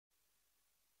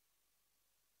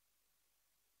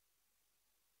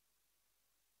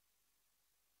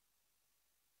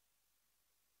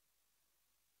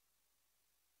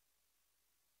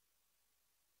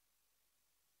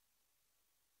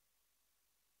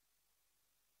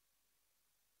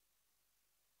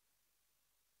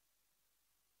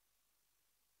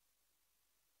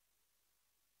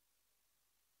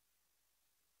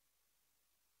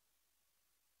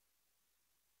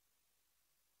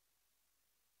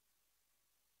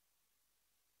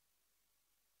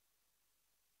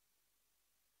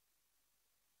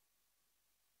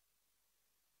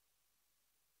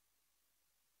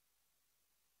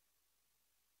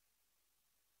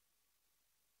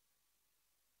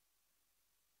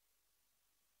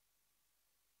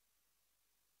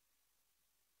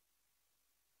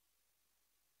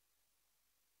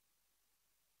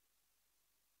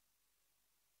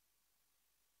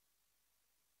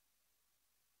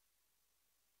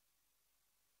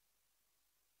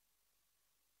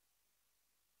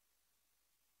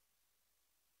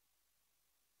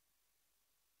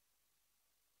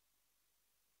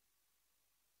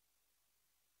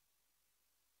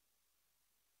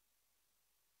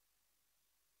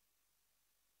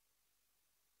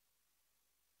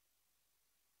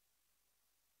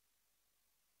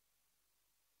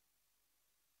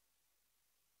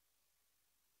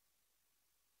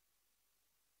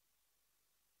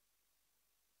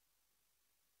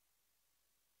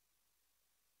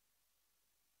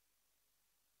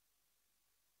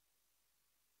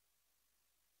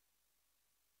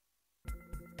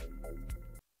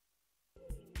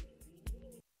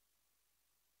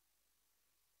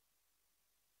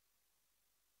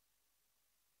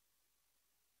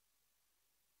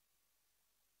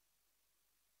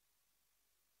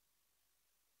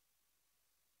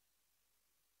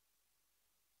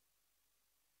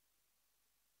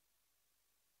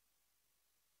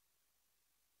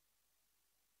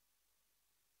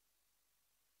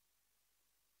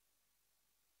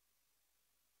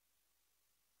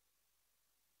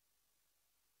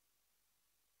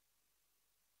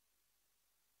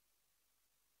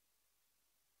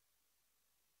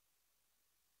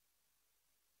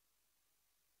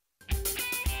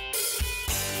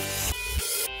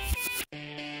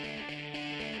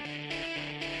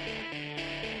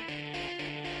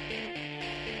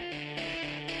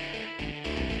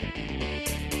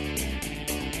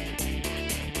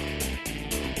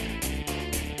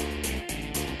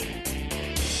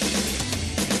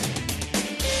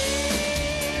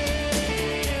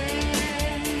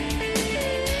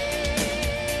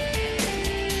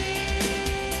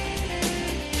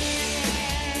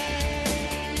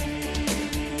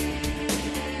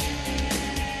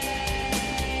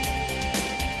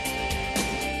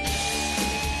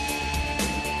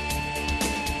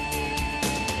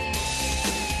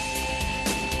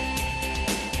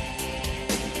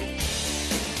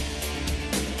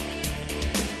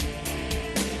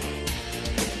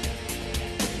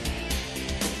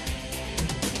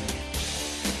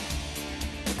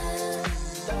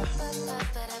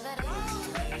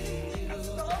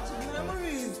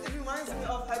Memories. It reminds me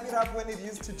of Hype It Up when it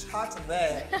used to chart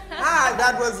there.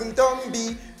 That was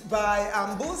Ntombi by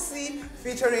Ambusi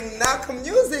featuring Naka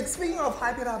Music. Speaking of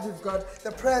Hype It Up, we've got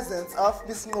the presence of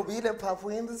Miss Papu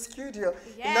in the studio.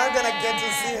 Yes. You're not gonna get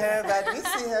to see her, but we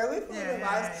see her. We feel the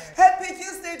vibes. Happy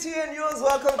Tuesday to you and yours.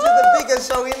 Welcome to the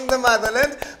biggest show in the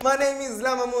motherland. My name is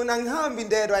Lama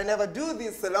Munanghambi. I never do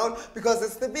this alone because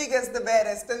it's the biggest, the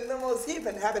baddest, and the most hip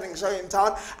and happening show in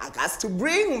town. I got to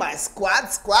bring my squad.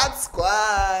 That's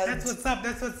what's up.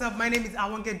 That's what's up. My name is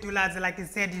Awonke Dulaza. Like I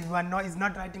said, he's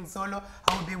not writing solo.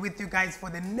 I will be with you guys for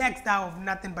the next hour of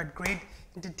nothing but great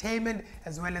entertainment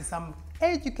as well as some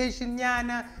education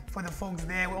yana for the folks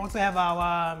there. We also have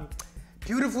our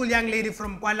beautiful young lady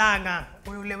from Langa,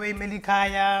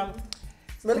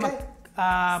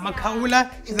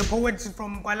 Macaula. She's a poet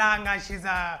from Langa. She's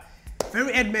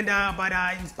very adamant about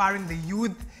inspiring the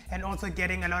youth and also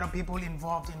getting a lot of people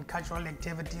involved in cultural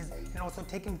activities and also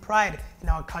taking pride in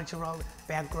our cultural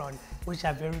background, which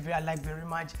I like very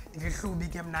much.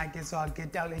 So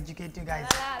I'll educate you guys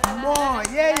more.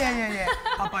 Yeah.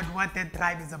 About what that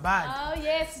tribe is about. Oh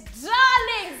yes,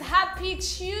 darlings, happy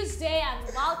Tuesday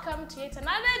and welcome to yet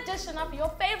another edition of your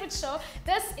favorite show.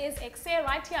 This is Ekse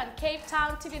right here on Cape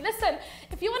Town TV. Listen,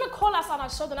 if you want to call us on our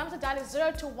show, the number to dial is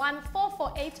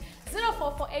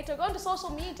 021-448-0448 or go onto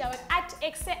social media at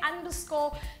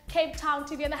Ekse_Cape Town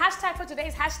TV. And the hashtag for today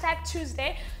is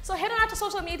 #Tuesday. So head on out to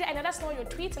social media and let us know your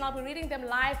tweets and I'll be reading them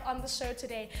live on the show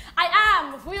today. I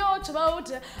am Vuyo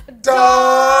Jabode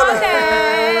Darling.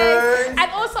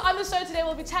 And also on the show today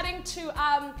we'll be chatting to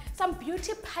some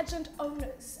beauty pageant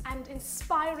owners and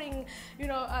inspiring,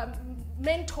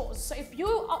 mentors. So if you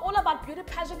are all about beauty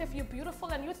pageant, if you're beautiful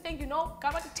and you think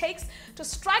got what it takes to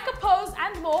strike a pose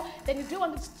and more, then you do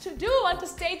want to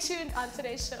stay tuned on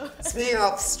today's show. Speaking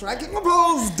of striking a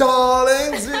pose,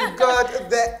 darlings, we've got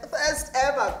the first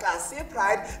ever Kasi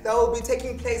Pride that will be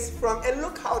taking place from a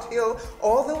Lookout Hill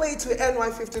all the way to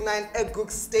NY59 Eguk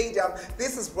Stadium.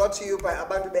 This is brought to you by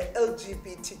Abantu the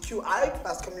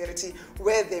LGBTQI+ community,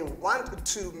 where they want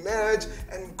to merge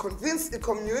and convince the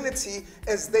community,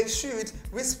 as they should,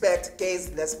 respect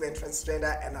gays, lesbian,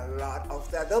 transgender, and a lot of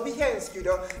that. They'll be here in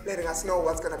studio letting us know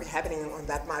what's going to be happening on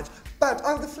that march. But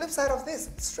on the flip side of this,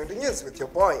 it's trending news with your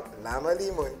boy, Lama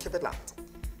Limon. Keep it locked.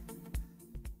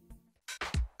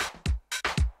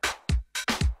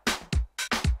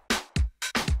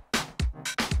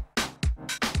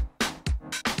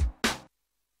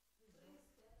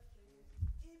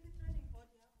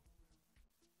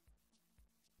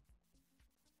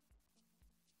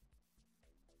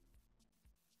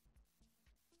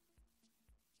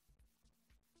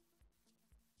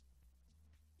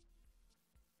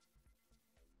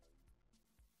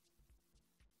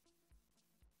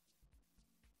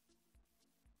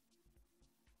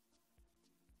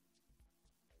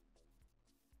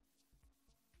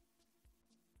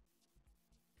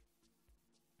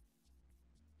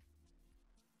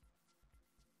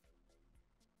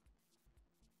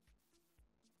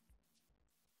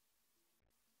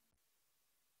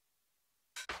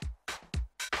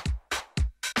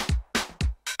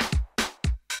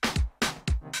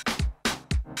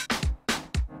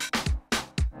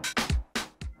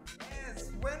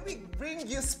 Bring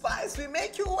you spice, we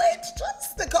make you wait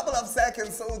just a couple of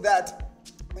seconds so that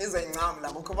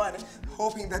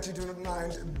hoping that you do not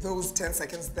mind those 10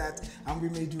 seconds that we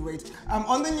made you wait.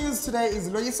 On the news today is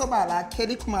Loyiso Bala,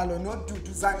 Kelly Kumalo, no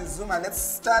Duduzani Zuma. Let's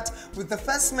start with the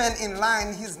first man in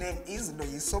line. His name is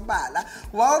Loyiso Bala.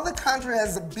 While the country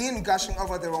has been gushing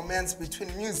over the romance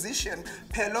between musician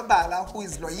Pelo Bala, who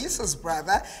is Loyiso's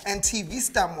brother, and TV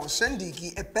star Moshe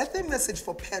Ndiki, a birthday message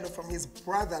for Pelo from his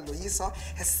brother Loyiso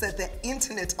has set the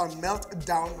internet on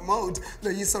meltdown mode.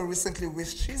 Loyiso recently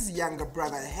wished his younger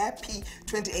brother a happy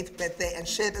 28th birthday and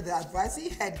shared the advice he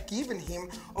had given him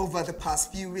over the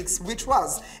past few weeks, which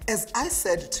was, as I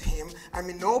said to him, I'm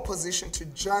in no position to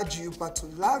judge you, but to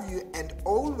love you and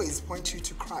always point you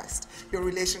to Christ. Your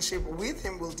relationship with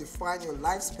him will define your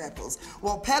life's purpose.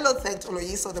 While Pelo thanked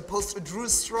Loyiso, the post drew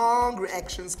strong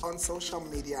reactions on social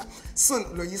media. Soon,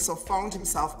 Loyiso found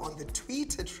himself on the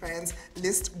Twitter trends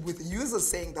list with users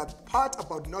saying that part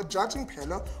about not judging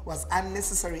Pelo was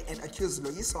unnecessary and accused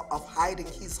Loyiso of hiding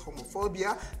his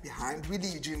homophobia behind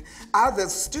religion.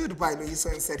 Others stood by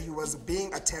Loyiso and said he was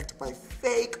being attacked by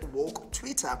fake woke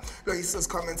Twitter. Loyiso's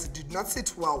comments did not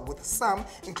sit well with some,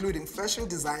 including fashion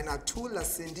designer Tula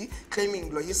Cindy, claiming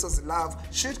Loyiso's love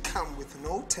should come with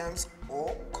no terms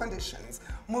or conditions.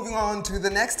 Moving on to the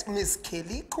next, Miss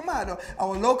Kelly Kumalo.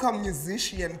 Our local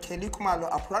musician Kelly Kumalo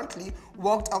apparently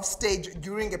walked off stage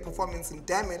during a performance in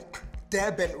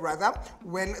Durban rather,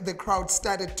 when the crowd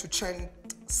started to chant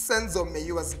Senzo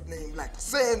Meyiwa's name, like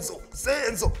Senzo,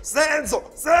 Senzo, Senzo,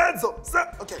 Senzo,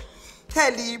 Senzo. Okay.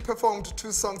 Kelly performed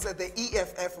 2 songs at the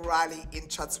EFF rally in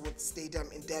Chatsworth Stadium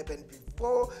in Durban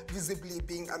before visibly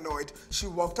being annoyed. She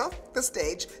walked off the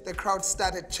stage. The crowd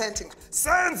started chanting,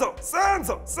 Senzo,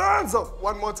 Senzo, Senzo,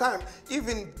 one more time.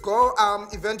 Even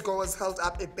event goers held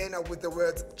up a banner with the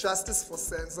words, Justice for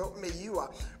Senzo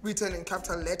Meyiwa, written in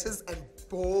capital letters and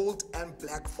bold and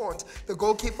black font. The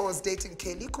goalkeeper was dating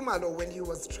Kelly Khumalo when he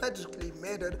was tragically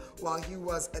murdered while he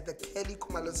was at the Kelly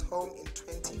Khumalo's home in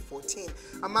 2014.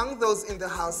 Among those in the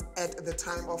house at the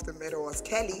time of the murder was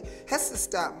Kelly, her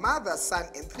sister, mother, son,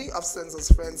 and 3 of Senzo's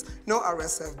friends. No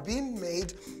arrests have been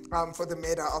made for the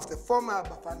murder of the former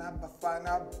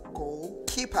Bafana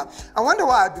goalkeeper. I wonder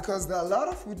why, because there are a lot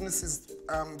of witnesses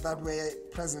that were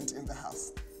present in the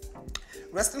house.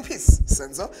 Rest in peace,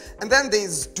 Senzo. And then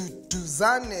there's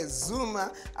Duduzane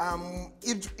Zuma.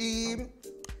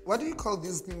 What do you call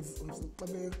these things?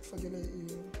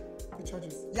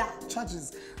 Charges. Yeah,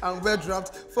 charges were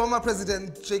dropped. Former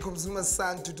President Jacob Zuma's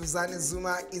son, Duduzane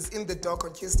Zuma, is in the dock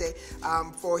on Tuesday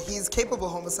for his capable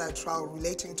homicide trial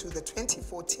relating to the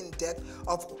 2014 death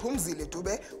of Phumzile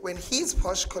Dube when his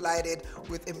Porsche collided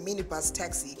with a minibus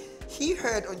taxi. He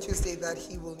heard on Tuesday that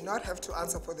he will not have to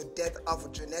answer for the death of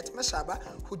Jeanette Mashaba,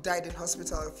 who died in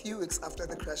hospital a few weeks after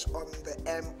the crash on the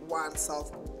M1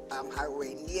 South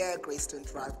Highway near Greyston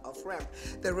Drive off ramp.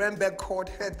 The Randburg court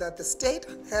heard that the state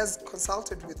has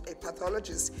consulted with a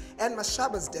pathologist and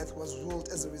Mashaba's death was ruled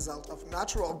as a result of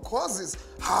natural causes.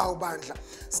 How bandla?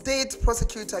 State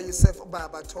prosecutor Yusuf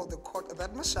Baba told the court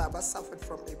that Mashaba suffered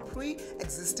from a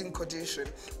pre-existing condition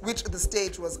which the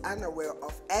state was unaware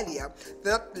of earlier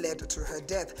that led to her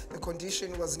death. The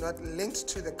condition was not linked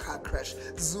to the car crash.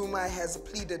 Zuma has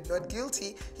pleaded not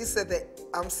guilty. He said that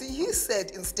he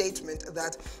said in statement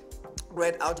that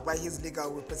read out by his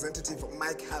legal representative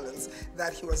Mike Hallens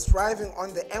that he was driving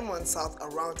on the M1 South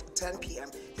around 10 p.m.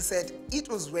 He said it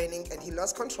was raining and he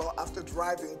lost control after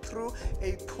driving through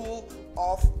a pool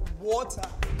of water.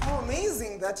 How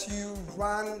amazing that you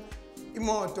run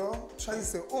imoto,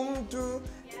 chase umdu,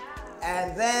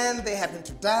 and then they happen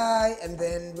to die, and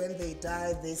then when they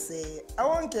die they say, I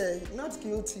won't care, not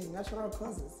guilty, natural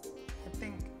causes. I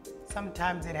think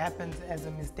sometimes it happens as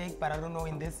a mistake, but I don't know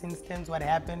in this instance what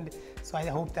happened. So I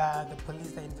hope that the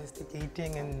police are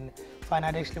investigating and find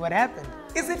out actually what happened.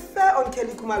 Is it fair on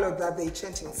Kelly Khumalo that they're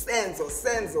chanting Senzo,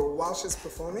 Senzo while she's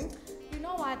performing? You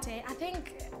know what, I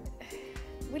think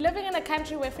we're living in a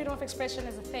country where freedom of expression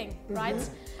is a thing, right?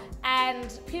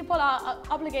 And people are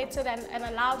obligated and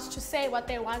allowed to say what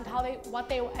they want, at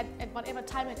whatever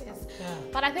time it is. Yeah.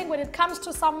 But I think when it comes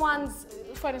to someone's,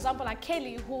 for example, like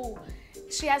Kelly, who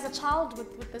she has a child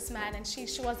with this man and she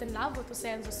was in love with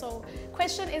Senzo. So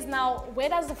question is now, where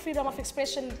does the freedom of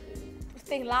expression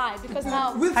thing lie? Because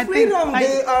now with freedom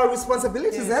there are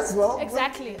responsibilities as well.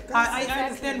 Exactly. I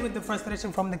understand with the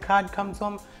frustration from the card comes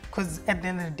from, because at the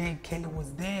end of the day, Kelly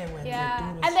was there when they were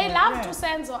doing and they loved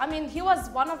Senzo. I mean, he was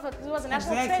a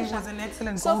national treasure. He was an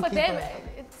excellent so goalkeeper. For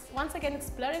them, once again, it's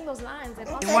blurring those lines.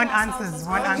 One answers.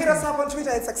 Hit us up on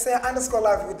Twitter. It's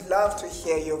Ekse_live. We'd love to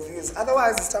hear your views.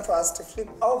 Otherwise, it's time for us to flip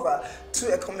over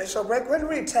to a commercial break. When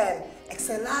we return,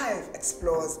 Ekse Live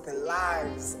explores the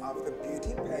lives of the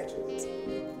beauty pageant.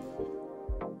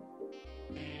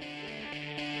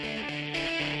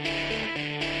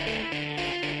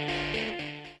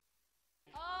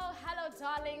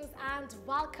 Darlings, and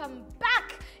welcome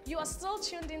back. You are still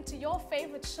tuned into your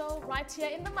favorite show right here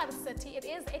in the Mother City. It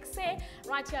is Ekse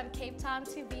right here on Cape Town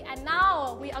TV. And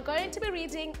now we are going to be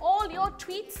reading all your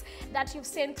tweets that you've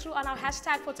sent through on our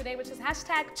hashtag for today, which is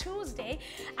 #Tuesday.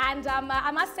 And I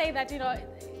must say that, you know,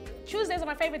 Tuesdays are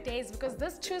my favorite days because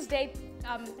this Tuesday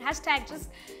hashtag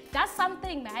just does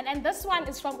something, man. And this one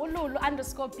is from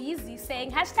Ululu_busy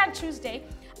saying #Tuesday.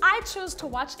 I choose to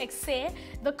watch Ekse,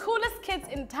 the coolest kids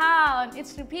in town.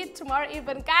 It's repeat tomorrow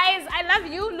even. Guys, I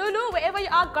love you, Lulu, wherever you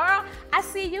are, girl. I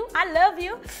see you. I love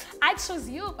you. I choose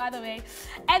you, by the way.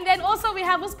 And then also we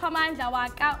have Uspamandla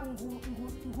Waka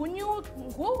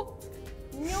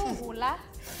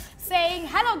saying,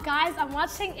 hello guys, I'm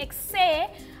watching Ekse.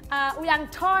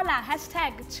 Uyangtola,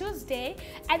 #Tuesday.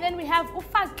 And then we have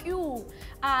Ufakyu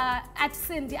at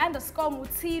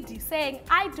Cindy_Mutsidi saying,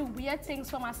 I do weird things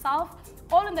for myself,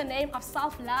 all in the name of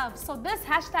self-love. So this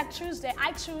 #Tuesday,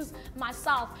 I choose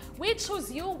myself. We choose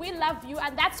you, we love you,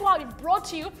 and that's why we brought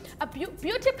to you a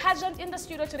beauty pageant in the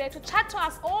studio today to chat to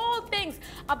us all things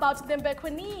about the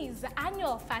Mbekwennesse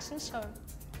annual fashion show.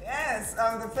 Yes,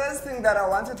 the first thing that I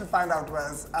wanted to find out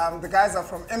was the guys are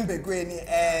from Mbekwennesse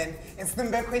and it's the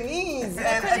Mbekwennesse,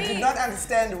 and I did not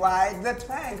understand why the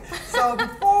twang. So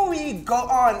before we go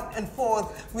on and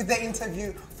forth with the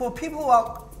interview, for people who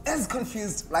are as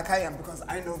confused like I am, because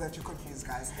I know that you're confused,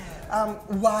 guys,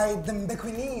 why the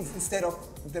Mbekwennesse instead of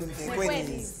the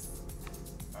Mbekwennesse?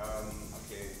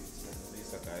 Okay,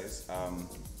 Lisa, guys.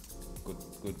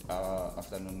 Good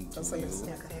afternoon to you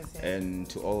and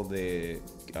to all the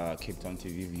Cape Town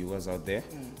TV viewers out there.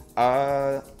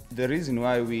 The reason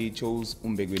why we chose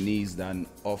Mbekwennesse than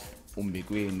of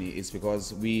Mbekweni is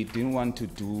because we didn't want to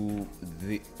do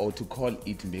to call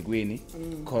it Mbekweni,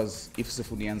 because if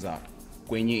sifunianza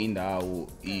kwenye indawo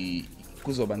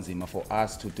kuzoba nzima for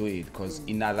us to do it, because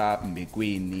inala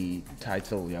Mbekweni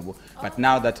title yabo. But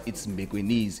now that it's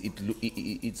Mbekwennesse,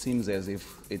 it seems as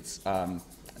if it's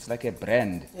like a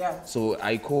brand. Yeah. So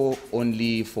I call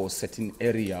only for certain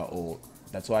area, or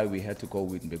that's why we had to go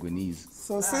with Mbekwennesse.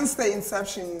 So since the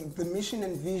inception, the mission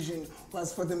and vision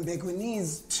was for the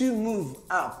Mbekwennesse to move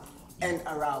up and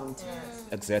around. Yes.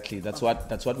 Exactly. That's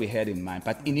what we had in mind.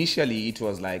 But initially it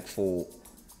was like for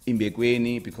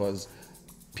Mbekwennesse, because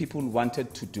people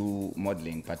wanted to do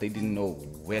modeling, but they didn't know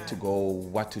where to go,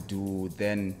 what to do.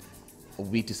 Then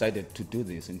we decided to do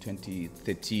this in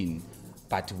 2013.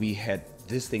 But we had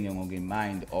this thing in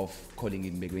mind of calling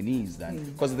it Mbekwennesse,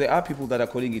 because there are people that are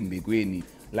calling it Mbekwennesse,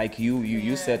 like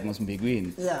you said most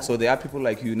Mbekwennesse. Yeah. So there are people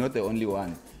like you, not the only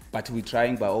one. But we're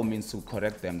trying by all means to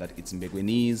correct them that it's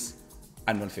Mbekwennesse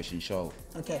annual fashion show.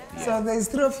 Okay, so there's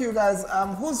three of you guys.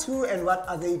 Who's who and what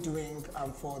are they doing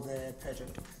for the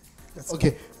pageant?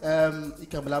 Okay,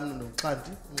 igama lami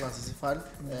Nkwantini, Ncazisifana.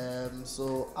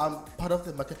 So I'm part of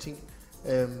the marketing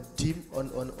team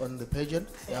on the pageant.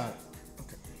 Yeah.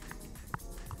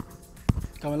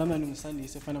 I'm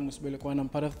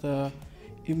part of the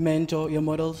mentor your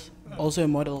models, also a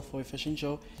model for a fashion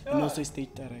show, and also a stage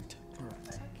director.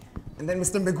 And then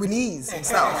Mr. Mbekwennesse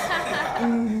himself.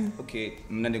 Okay,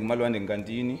 Malwande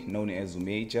Nkwantini, known as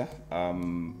Major.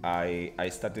 I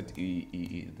started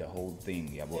the whole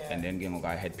thing, and then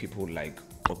I had people like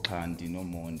Oklandi,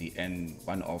 Mondi, and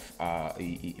one of a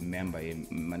member in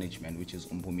management, which is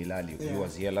Umpumilali. He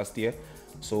was here last year.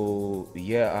 So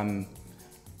yeah,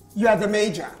 You are the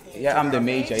major. Yeah, I'm the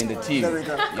major in the team. There we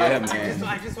go. Yeah, man. So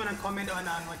I just want to comment on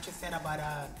what you said about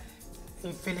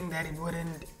feeling that it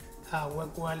wouldn't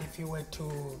work well if you were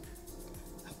to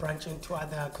branch into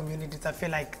other communities. I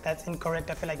feel like that's incorrect.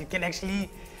 I feel like you can actually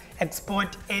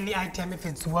export any item if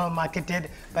it's well marketed.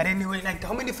 But anyway, like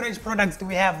how many French products do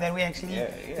we have that we actually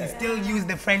still use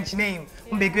the French name?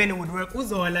 Mbekwennesse would work.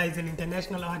 Uzola is an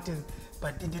international artist,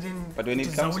 but it didn't. But when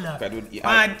it comes,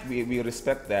 we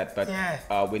respect that. But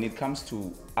when it comes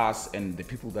to us and the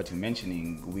people that you're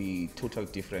mentioning, we totally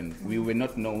different. We were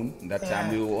not known that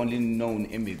time. We were only known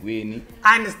in Mbekwennesse.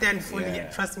 I understand fully.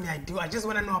 Trust me, I do. I just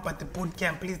want to know about the boot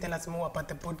camp. Please tell us more about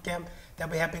the boot camp that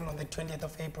will be happening on the 20th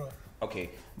of April.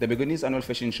 Okay, the Mbekwennesse annual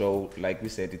fashion show, like we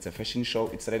said, it's a fashion show.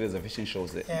 It started as a fashion show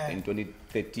in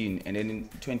 2013, and then in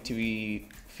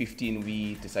 2015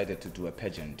 we decided to do a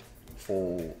pageant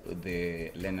for the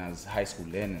learners, high school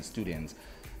learners, students.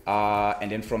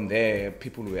 And then from there,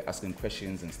 people were asking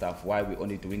questions and stuff, why we're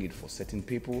only doing it for certain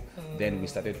people. Then we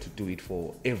started to do it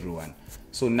for everyone.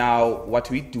 So now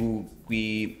what we do,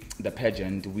 the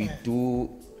pageant, we do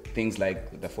things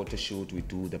like the photo shoot, we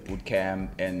do the boot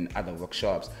camp and other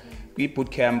workshops. We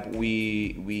boot camp,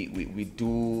 we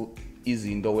do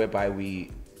easy indoor whereby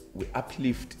we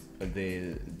uplift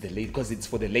the ladies, because it's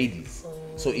for the ladies.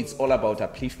 So it's all about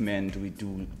upliftment.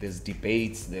 There's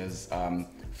debates, there's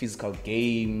physical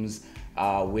games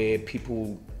where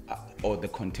people or the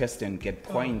contestant get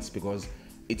points, because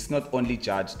it's not only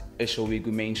judged a show, we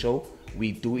main show,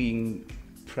 we're doing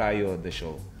prior the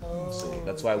show. So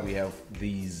that's why we have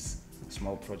these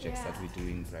small projects that we're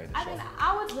doing prior the show. I mean,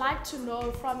 I would like to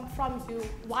know from you,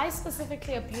 why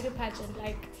specifically a beauty pageant,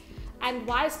 like, and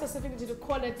why specifically did you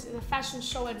call it the fashion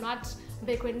show and not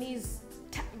Mbekwennesse,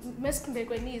 Miss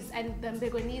Mbekwennesse and the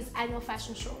Mbekwennesse annual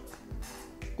fashion show?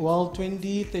 Well,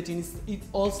 2013, it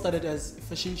all started as a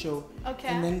fashion show. Okay.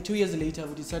 And then 2 years later,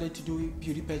 we decided to do a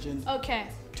beauty pageant. Okay.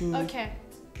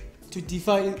 To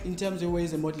differ in terms of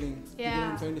ways of modeling. Yeah. You know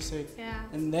what I'm trying to say.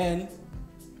 Yeah. And then,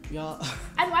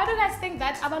 And why do you guys think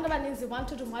that abantu abaninzi want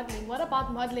to do modeling? What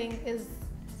about modeling is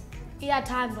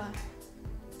iyathandwa?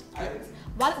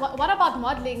 What about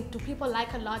modeling do people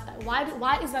like a lot?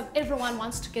 Why is that everyone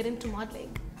wants to get into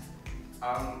modeling?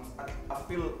 I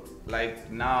feel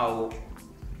like now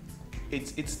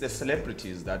it's the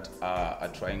celebrities that are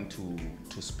trying to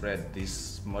spread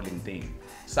this modeling thing.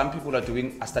 Some people are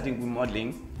starting with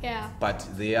modeling, but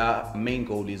their main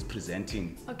goal is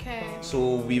presenting. Okay.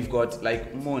 So we've got,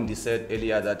 like Mondi said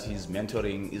earlier, that he's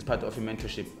mentoring, is part of a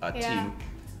mentorship team.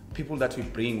 People that we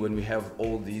bring when we have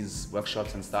all these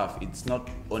workshops and stuff, it's not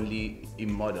only in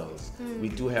models. We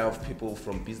do have people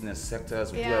from business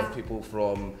sectors, we do have people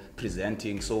from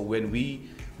presenting. So when we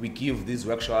give these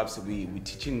workshops, we're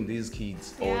teaching these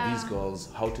kids or these girls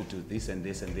how to do this and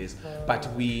this and this. But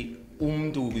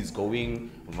Umdu is going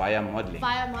via modeling.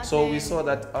 So we saw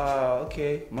that,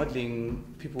 okay, modeling,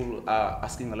 people are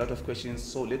asking a lot of questions,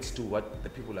 so let's do what the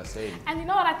people are saying. And you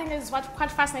know what I think is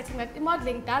quite fascinating, that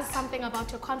modeling does something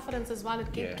about your confidence as well.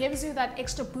 It gives you that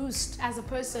extra boost as a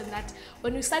person, that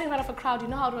when you stand in front of a crowd, you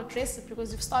know how to address it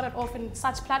because you've started off in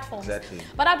such platforms. Exactly.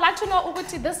 But I'd like to know,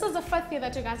 Uguti, this is the 5th year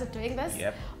that you guys are doing this.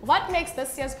 Yep. What makes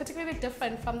this year's particularly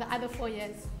different from the other 4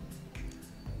 years?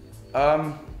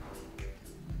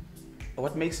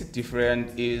 What makes it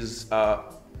different is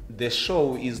the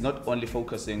show is not only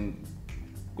focusing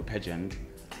on pageant.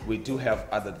 We do have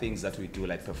other things that we do,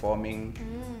 like performing.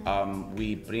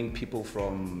 We bring people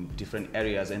from different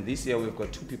areas, and this year we've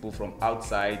got 2 people from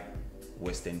outside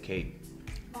Western Cape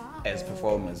as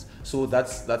performers. So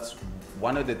that's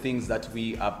one of the things that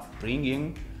we are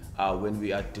bringing when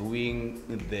we are doing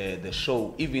the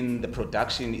show. Even the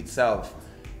production itself,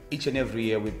 each and every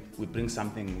year we bring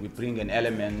something, we bring an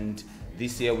element.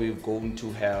 This year we're going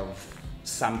to have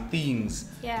some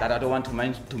things that I don't want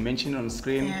to mention on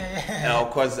screen,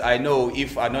 because I know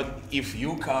if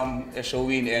you come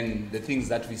showing and the things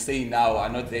that we say now are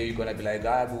not there, you're gonna be like,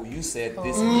 well, you said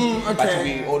this, but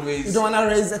we always, you don't want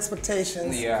to raise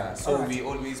expectations. So we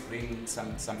always bring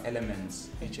some elements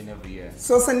each and every year.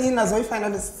 So Sanina, Zoe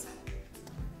finalists?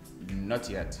 Not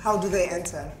yet. How do they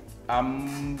enter?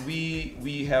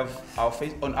 We have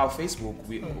on our Facebook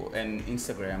and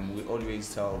Instagram, we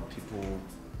always tell people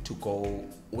to go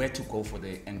where to go for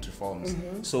the entry forms.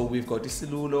 So we've got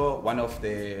Isilulo, one of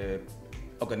the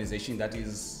organizations that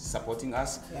is supporting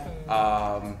us.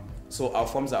 So our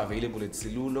forms are available at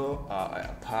Silulo,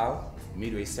 PAL,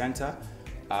 Midway Center,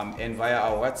 and via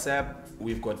our WhatsApp.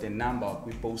 We've got the number,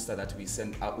 we poster that we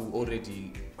sent out, we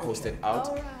already posted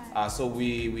out. So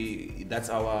that's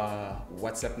our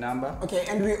WhatsApp number. Okay,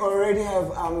 and we already have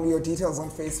your details on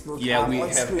Facebook. We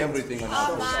have screen. everything on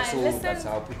our poster, so that's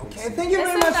how people see. Thank you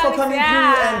very much for coming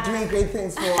through and doing great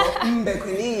things for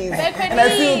Mbekwennesse. And I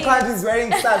see Ukadi is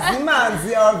wearing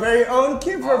Sazimanzi, our very own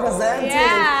keep representing.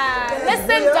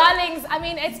 Listen, darlings, I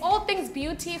mean, it's all things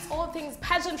beauty, it's all things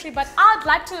pageantry, but I'd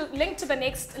like to link to the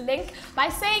next link by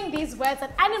saying these words,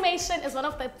 that animation is one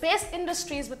of the best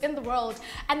industries within the world.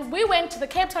 And we went to the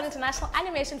Cape Town International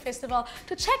Animation Festival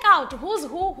to check out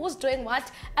who's doing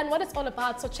what and what it's all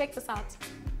about. So check this out.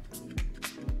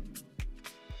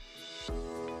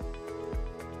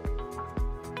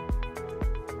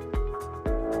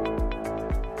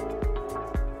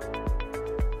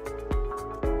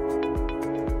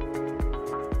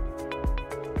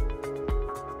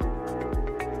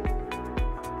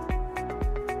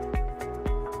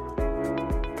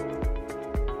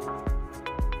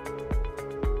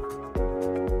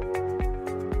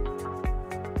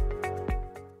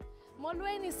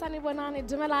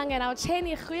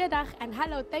 And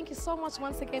hello, thank you so much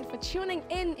once again for tuning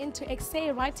into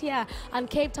Ekse right here on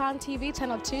Cape Town TV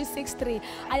channel 263.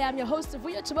 I am your host,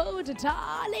 Vuyo Chibode,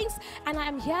 darlings, and I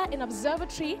am here in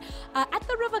Observatory at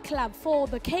the River Club for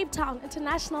the Cape Town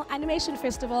International Animation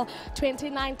Festival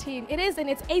 2019. It is in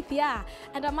its 8th year,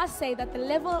 and I must say that the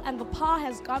level and the power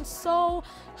has gone so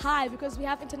high because we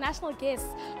have international guests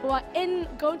who are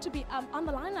going to be on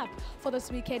the lineup for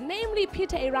this weekend, namely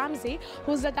Peter A. Ramsey,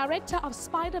 who's the director of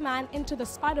Spider-Man Into the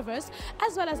Spider-Verse,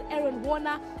 as well as Aaron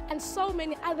Warner, and so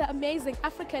many other amazing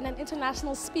African and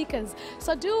international speakers.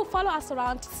 So do follow us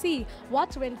around to see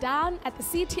what went down at the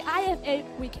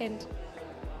CTIFA weekend.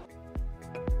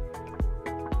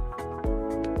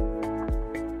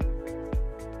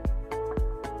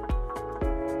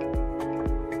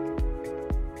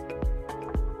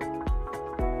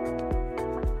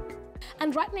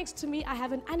 And right next to me, I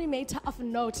have an animator of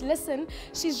note. Listen,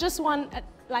 she's just won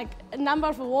like a number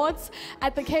of awards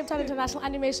at the Cape Town International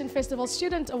Animation Festival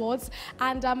Student Awards.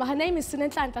 And her name is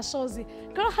Sinenhla Ntashozi.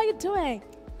 Girl, how you doing?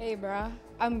 Hey, bruh.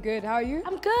 I'm good. How are you?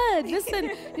 I'm good.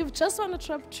 Listen, you've just won a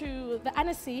trip to the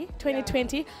Annecy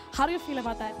 2020. Yeah. How do you feel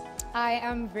about that? I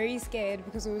am very scared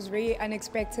because it was very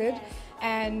unexpected.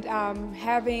 And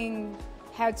having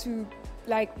had to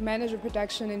manage a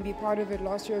production and be part of it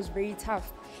last year was very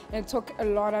tough. And it took a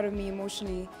lot out of me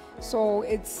emotionally. So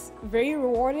it's very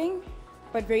rewarding,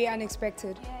 but very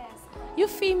unexpected. Yes. You're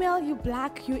female, you're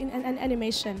black, you're in an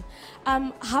animation.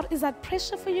 How is that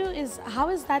pressure for you? How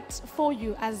is that for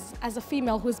you as a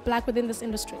female who is black within this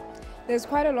industry? There's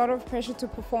quite a lot of pressure to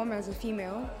perform as a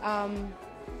female,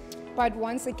 but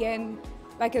once again,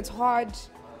 like it's hard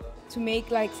to make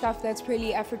like stuff that's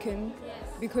really African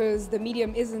because the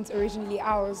medium isn't originally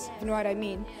ours, you know what I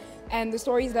mean? And the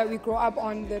stories that we grow up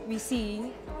on, that we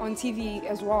see on TV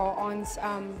as well,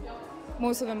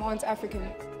 most of them aren't African.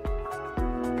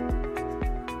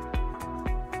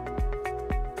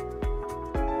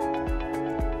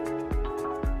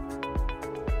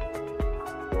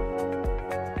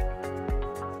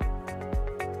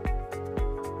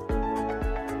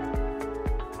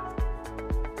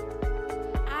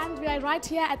 Right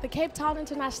here at the Cape Town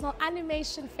International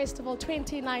Animation Festival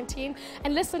 2019.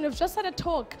 And listen, we've just had a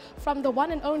talk from the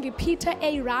one and only Peter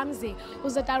A. Ramsey,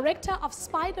 who's the director of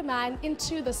Spider-Man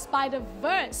Into the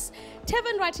Spider-Verse.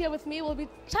 Tevin right here with me will be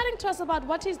chatting to us about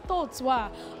what his thoughts were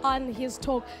on his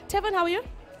talk. Tevin, how are you?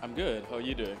 I'm good. How are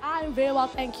you doing? I'm very well,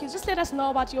 thank you. Just let us know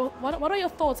about what are your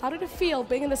thoughts? How did it feel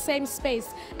being in the same space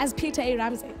as Peter A.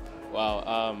 Ramsey?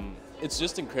 Wow, it's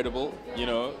just incredible, you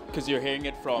know, because you're hearing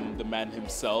it from the man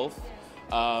himself.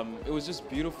 It was just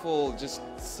beautiful just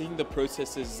seeing the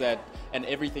processes and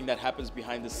everything that happens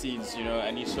behind the scenes, you know,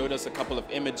 and he showed us a couple of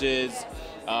images,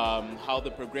 how the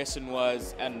progression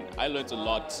was, and I learned a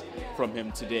lot from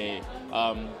him today.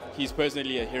 He's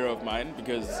personally a hero of mine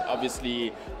because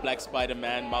obviously Black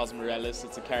Spider-Man, Miles Morales,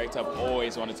 it's a character I've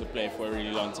always wanted to play for a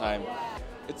really long time.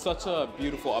 It's such a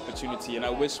beautiful opportunity, and I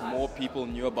wish more people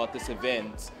knew about this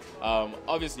event.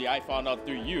 Obviously, I found out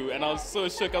through you, and I was so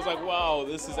shook. I was like, wow,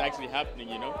 this is actually happening,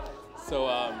 you know? So,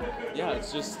 yeah,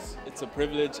 it's a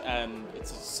privilege, and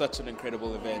it's such an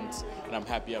incredible event, and I'm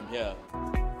happy I'm here.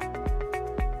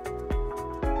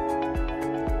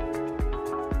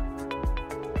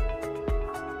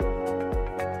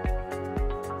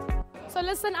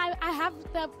 Listen, I have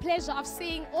the pleasure of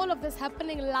seeing all of this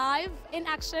happening live in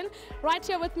action. Right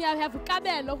here with me, I have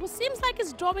Kabelo, who seems like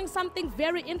he's drawing something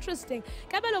very interesting.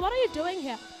 Kabelo, what are you doing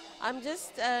here? I'm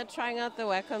just trying out the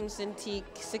Wacom Cintiq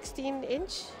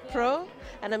 16-inch Pro,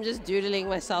 and I'm just doodling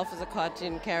myself as a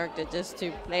cartoon character just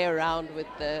to play around with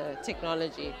the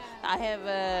technology. I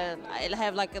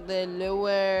have like the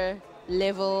lower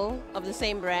level of the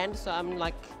same brand, so I'm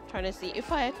like trying to see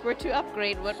if I were to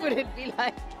upgrade, what would it be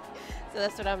like? So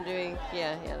that's what I'm doing.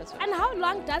 Yeah, that's what. And how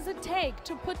long does it take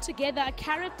to put together a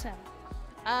character?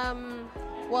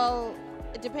 Well,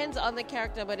 it depends on the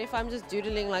character, but if I'm just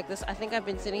doodling like this, I think I've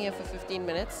been sitting here for 15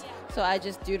 minutes, so I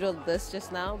just doodled this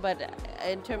just now. But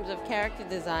in terms of character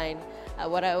design,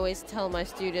 what I always tell my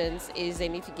students is they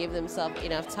need to give themselves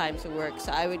enough time to work.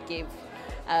 So I would give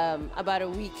about a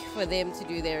week for them to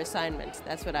do their assignment.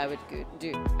 That's what I would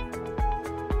do.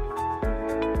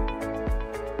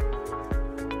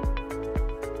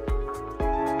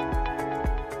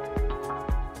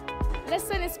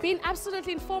 Listen, it's been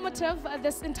absolutely informative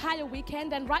this entire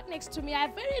weekend, and right next to me I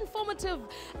have a very informative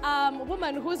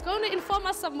woman who's going to inform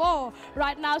us some more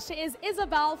right now. She is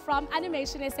Isabel from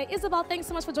Animation SA. Isabel, thanks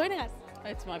so much for joining us.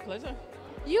 It's my pleasure.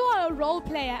 You are a role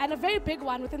player, and a very big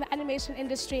one within the animation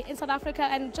industry in South Africa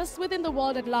and just within the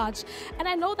world at large. And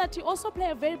I know that you also play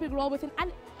a very big role within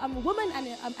women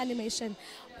animation.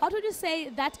 What would you say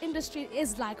that industry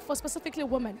is like for specifically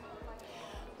women?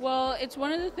 Well, it's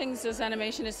one of the things as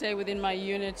Animation SA within my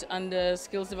unit under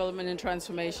Skills Development and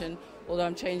Transformation, although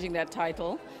I'm changing that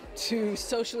title to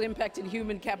Social Impact and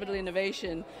Human Capital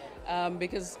Innovation,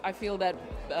 because I feel that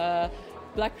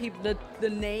Black people, the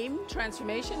name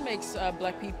transformation makes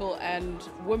Black people and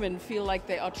women feel like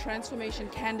they are transformation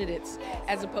candidates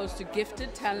as opposed to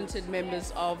gifted, talented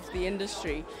members of the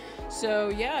industry. So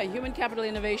yeah, human capital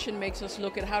innovation makes us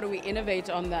look at how do we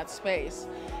innovate on that space.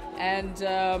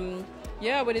 And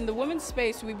yeah, but in the women's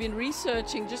space, we've been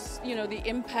researching just, you know, the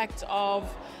impact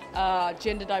of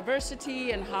gender diversity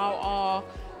and how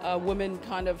are women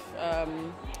kind of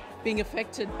being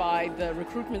affected by the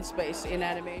recruitment space in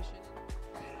animation.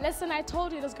 Listen, I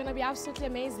told you it was going to be absolutely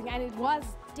amazing, and it was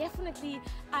definitely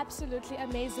absolutely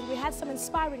amazing. We had some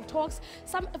inspiring talks,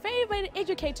 some very, very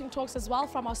educating talks as well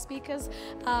from our speakers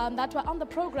that were on the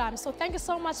program. So thank you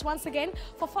so much once again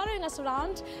for following us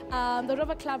around the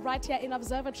River Club right here in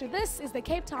Observatory. This is the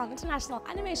Cape Town International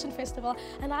Animation Festival,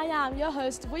 and I am your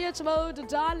host, Vuya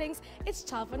Darlings. It's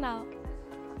ciao for now.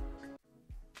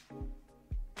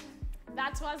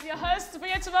 That was your host for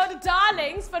your tomorrow,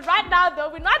 darlings. But right now, though,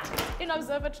 we're not in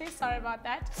observatory. Sorry about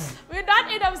that. We're not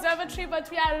in observatory,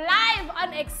 but we are live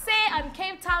on Ekse on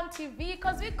Cape Town TV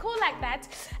because we're cool like that.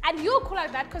 And you're cool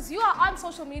like that because you are on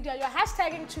social media. You're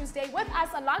hashtagging Tuesday with us,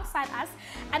 alongside us.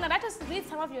 And I'd like us to read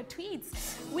some of your tweets.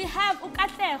 We have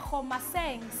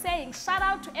Gugulethu saying, shout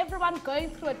out to everyone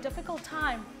going through a difficult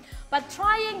time, but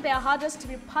trying their hardest to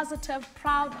be positive,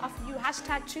 proud of you,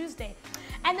 hashtag Tuesday.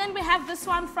 And then we have this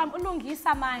one from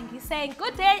Ulungisa Mangi saying,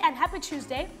 good day and happy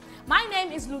Tuesday. My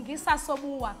name is Lungisa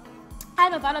Somuwa.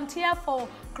 I'm a volunteer for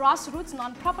Grassroots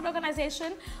non-profit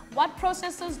organization. What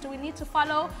processes do we need to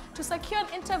follow to secure an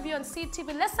interview on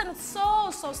CTV? Listen, it's so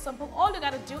simple. All you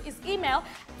gotta do is email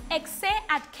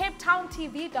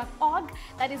ekse@capetowntv.org.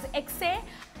 That is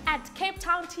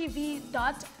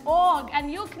ekse@capetowntv.org.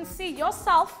 And you can see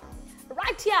yourself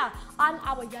right here on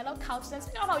our yellow couch. And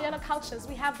speaking of our yellow couches,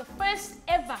 we have the first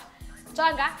ever,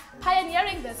 Jonga,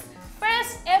 pioneering this,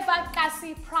 first ever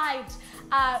Kasi Pride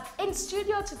in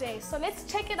studio today. So let's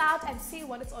check it out and see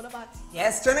what it's all about.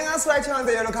 Yes, joining us right here on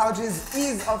the yellow couches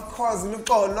is, of course,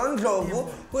 Luxolo Ndlovu,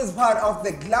 who is part of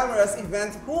the Glamourous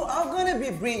Events, who are going to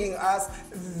be bringing us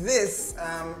this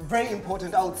very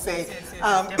important, I would say,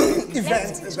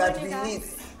 event that we need.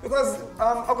 Because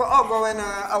when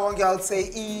I would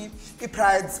say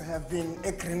prides have been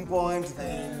a Greenpoint,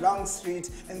 the Long Street,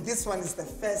 and this one is the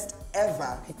first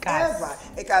ever.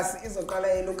 Ekse is a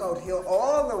look out here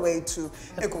all the way to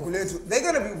Gugulethu. They're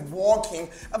gonna be walking.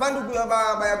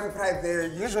 Abantu pride, they're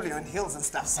usually on hills and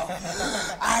stuff. So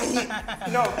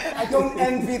I don't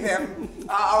envy them.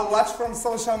 I'll watch from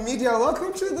social media.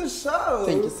 Welcome to the show.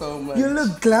 Thank you so much. You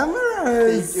look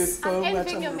glamorous. Thank you so much.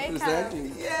 I'm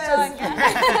representing.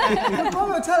 Yes.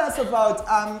 Tell us about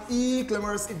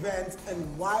Glamourous Events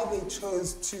and why they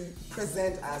chose to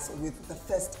present us with the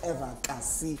first ever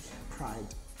Kasi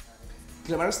Pride.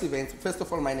 Glamourous Events, first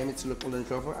of all, my name is Luxolo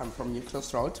Ndlovu. I'm from New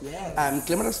Close Road. Yes.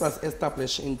 Glamourous was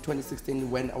established in 2016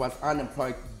 when I was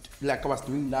unemployed, like I was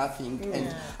doing nothing,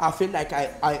 and I feel like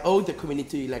I owe the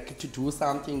community, like, to do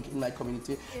something in my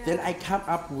community. Then I come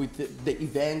up with the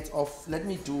event of, let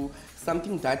me do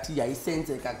something that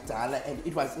and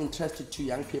it was interested to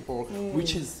young people,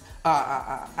 which is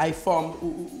I formed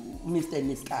Mr. and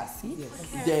Miss Kasi.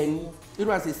 Then it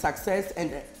was a success,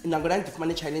 and I'm going to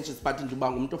manage challenges, but in the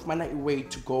a way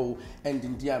to go and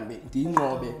in the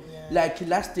like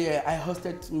last year I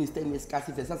hosted Mr. and Miss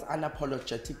Kasi versus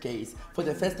unapologetic gays. For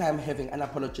the first time having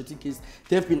unapologetic gays,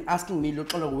 they've been asking me,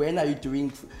 look, when are you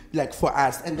doing like for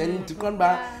us? And then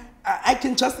I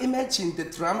can just imagine the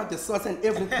drama, the sauce, and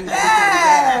everything.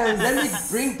 Let me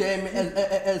bring them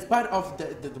as part of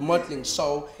the modeling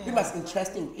show. It was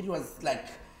interesting. It was like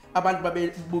maybe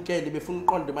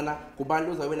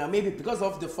because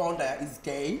of the founder is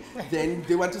gay, then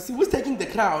they want to see who's taking the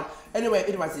crown. Anyway,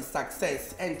 it was a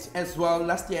success. And as well,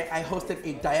 last year I hosted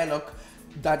a dialogue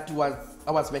that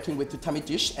I was working with Tammy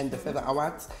Dish and the Feather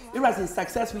Awards. It was a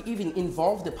success. We even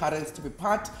involved the parents to be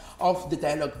part of the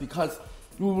dialogue because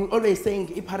we were always saying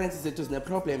parents is no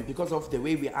problem because of the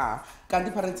way we are.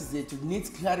 Kandi parents needs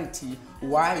clarity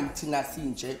why Tina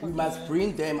Sinje. We must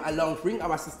bring them along, bring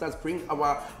our sisters, bring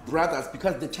our brothers,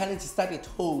 because the challenge started at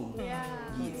home.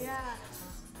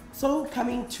 So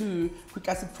coming to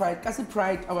Kasi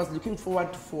Pride, I was looking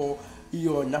forward for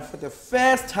for the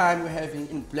first time we're having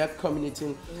in black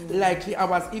community. Like I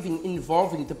was even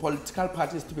involving the political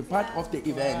parties to be part of the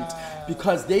event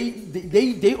because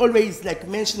they always like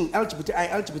mention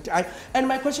LGBTI, and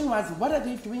my question was, what are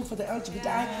they doing for the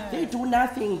LGBTI? They do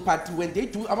nothing, but when they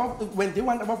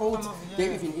want about vote,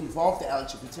 they even involve the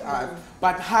LGBTI.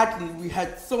 But hardly, we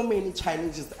had so many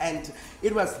challenges, and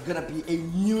it was gonna be a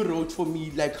new road for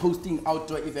me, like hosting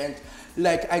outdoor event.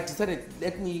 Like I decided,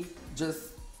 let me just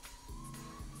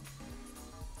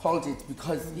hold it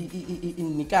because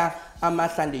and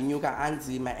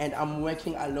I'm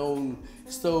working alone,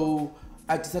 so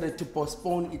I decided to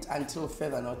postpone it until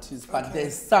further notice. But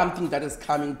there's something that is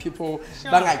coming. People,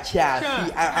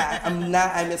 I'm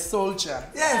a soldier.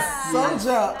 Yes,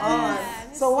 soldier.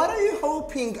 So what are you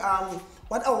hoping?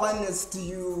 What awareness do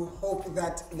you hope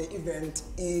that the event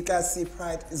Kasi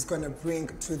Pride is going to bring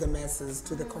to the masses,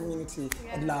 to the community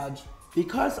at large?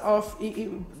 Because of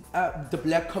the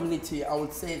black community, I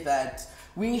would say that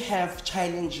we have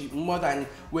challenge more than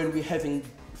when we're having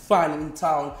fun in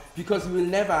town, because we will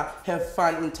never have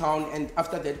fun in town and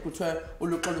after that because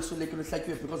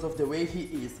of the way he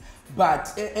is.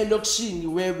 But a Lokshini,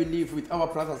 where we live with our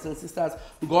brothers and sisters,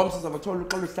 because of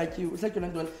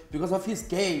his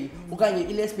gay,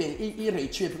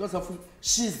 lesbian, because of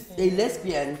she's a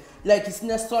lesbian, like it's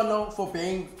not for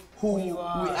being who we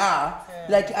are.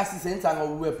 Like as we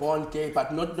were born gay,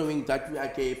 but not knowing that we are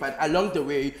gay. But along the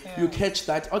way, you catch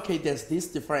that, okay, there's these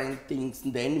different things.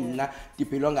 Then by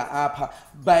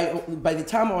the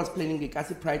time I was planning the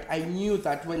Ekse Pride, I knew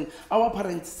that when our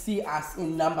parents see us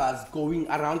in numbers going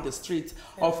around the streets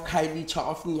of Kailicha,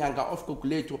 of Nyanga, of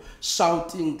Gugulethu,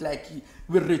 shouting like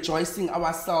we're rejoicing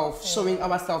ourselves, showing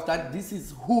ourselves that this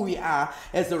is who we are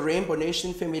as a Rainbow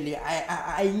Nation family.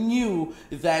 I knew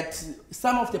that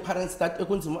some of the parents that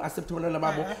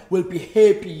will be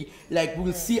happy, like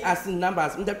will see us in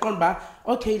numbers. Okay,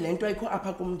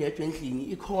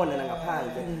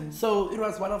 so it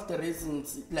was one of the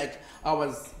reasons, like I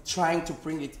was trying to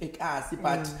bring it Ekse,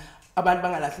 but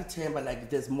like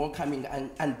there's more coming,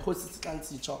 and I'm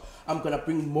gonna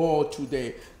bring more to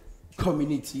the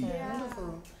community.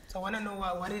 Wonderful. So I want to know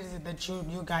what is it that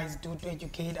you guys do to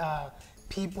educate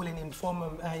people and inform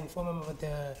them about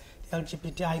the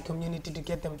LGBTI community, to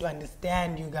get them to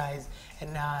understand you guys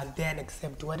and then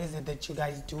accept. What is it that you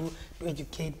guys do to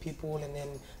educate people and then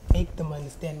make them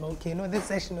understand, okay, no, this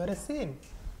is actually not a sin?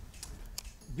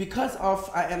 Because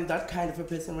I am that kind of a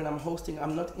person, when I'm hosting,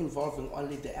 I'm not involving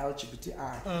only the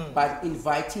LGBTI, but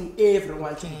inviting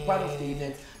everyone to be part of the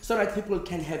event so that people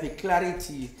can have a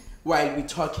clarity while we're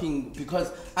talking,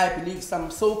 because I believe some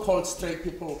so-called straight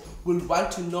people will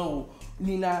want to know,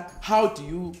 Nina, how do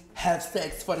you have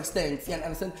sex, for instance? You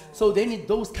understand? So they need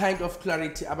those kind of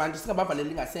clarity so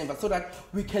that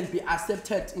we can be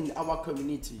accepted in our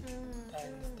community.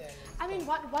 I mean,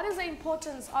 what is the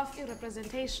importance of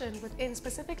representation within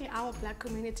specifically our black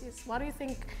communities? What do you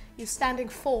think you're standing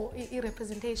for in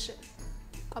representation?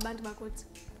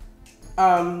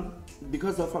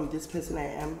 Because of this person, I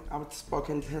am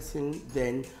outspoken person,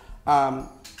 then I'm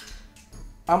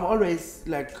always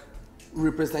like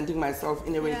representing myself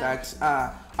in a way that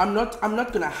I'm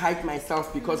not gonna hide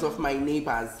myself because of my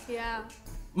neighbors. Yeah.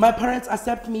 My parents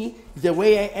accept me the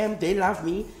way I am, they love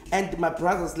me, and my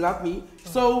brothers love me.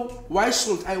 So why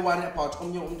should I worry about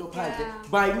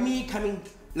by me coming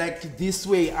like this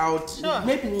way out?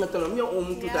 Maybe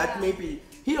that maybe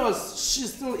he or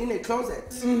she's still in a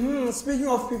closet. Speaking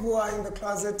of people who are in the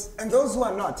closet and those who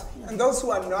are not,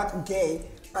 gay,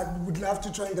 I would love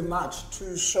to join the march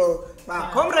to show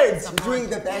my comrades doing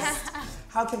the best.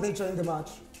 How can they join the march?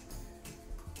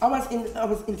 I was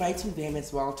inviting them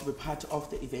as well to be part of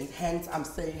the event. Hence,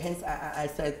 I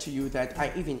said to you that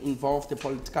I even involved the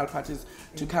political parties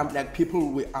to come. Like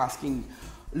people were asking,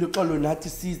 Luxolo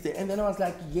Ndlovu, and then I was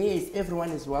like, yes,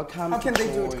 everyone is welcome. How can they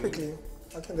do it quickly?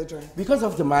 How can they join? Because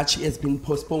of the march, it has been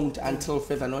postponed until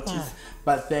further notice.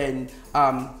 But then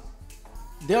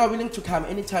they are willing to come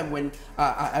anytime when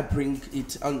I bring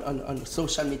it on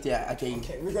social media again.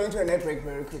 Okay, we're going to a net break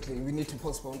very quickly. We need to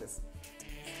postpone this.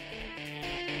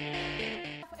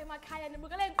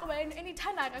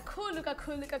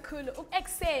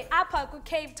 Ekse apha ku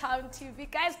Cape Town TV.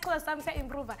 Guys, close some say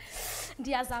improve.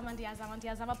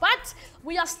 Ndiyazama. But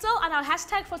we are still on our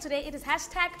hashtag for today. It is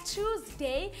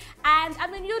 #Tuesday, and I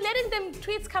mean, you're letting them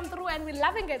tweets come through, and we're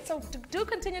loving it. So do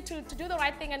continue to do the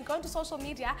right thing and go into social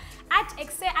media at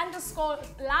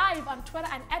Ekse_live on Twitter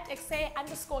and at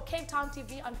Ekse_Cape Town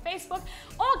TV on Facebook,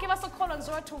 or give us a call on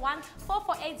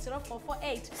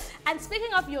 021-448-0448. And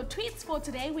speaking of your tweets for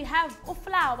today, we have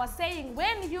Ufla was saying,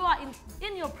 when you are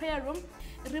in your prayer room,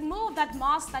 remove that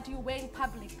mask that you wear in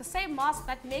public, the same mask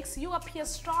that makes you appear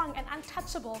strong and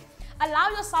untouchable. Allow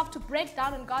yourself to break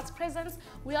down in God's presence.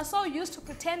 We are so used to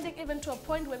pretending, even to a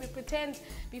point where we pretend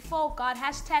before God.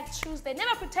 #Tuesday.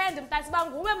 Never pretend.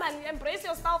 Embrace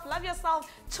yourself, love yourself,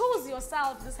 choose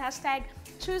yourself. This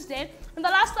 #Tuesday. And the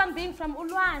last one being from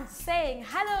Ulwan saying,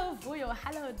 hello Vuyo,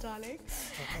 hello darling.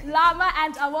 Lama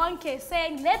and Awonke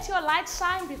saying, let your light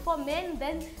shine before men,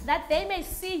 then that they may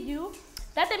see you,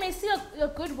 that they may see your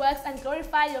good works and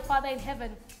glorify your Father in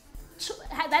heaven.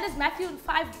 That is Matthew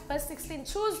 5:16.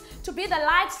 Choose to be the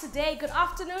light today. Good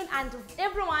afternoon, and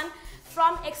everyone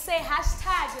from Ekse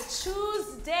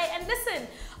 #Tuesday. And listen,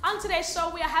 on today's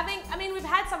show we are having, we've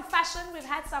had some fashion, we've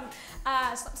had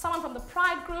someone from the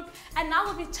Pride group, and now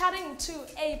we'll be chatting to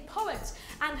a poet,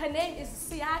 and her name is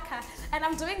Siyakha. And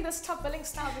I'm doing this top billing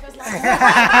style because like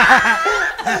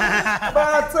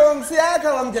but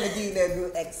Siyakha, I'm gonna give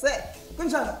you Ekse.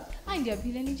 Kunjani? Thank you.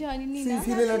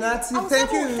 Let's start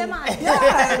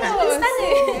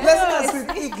with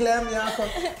Glam Yako.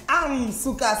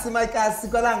 Sukasi Maikasi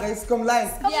Langa is come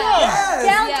live.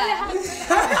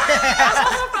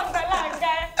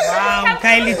 Wow,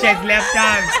 Kylie check left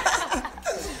arm.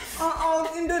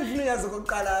 Into influence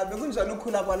okuqala bekunjani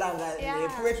ukukhula kwaLanga,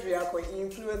 poetry yakho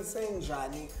influence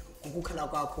njani ukukhala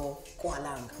kwakho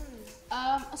kwaLanga?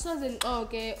 So then,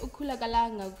 okay, ukhula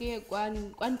kalanga kuye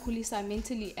kwankhulisa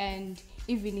mentally and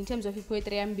even in terms of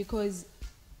poetry, because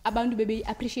abantu bebe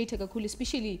appreciate kakhulu,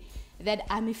 especially that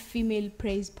I'm a female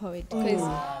praise poet, because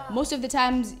most of the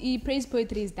times praise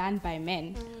poetry is done by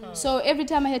men. So every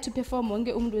time I had to perform,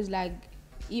 wonke umuntu was like,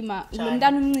 Ima,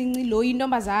 umntana umncinci lo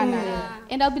yintombazana,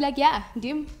 and I'll be like, yeah,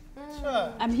 ndim,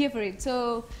 I'm here for it.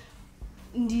 So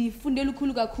ndifundela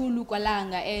ukhulu kakhulu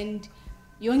kwalanga, and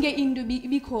yonke into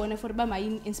ibikhona for ba my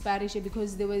inspiration,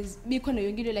 because there was bikhona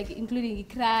yonke into like including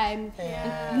crime,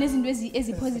 nezinto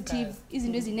ezi positive,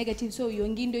 izinto ezi negative, so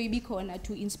yonke into ibikhona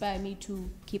to inspire me to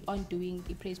keep on doing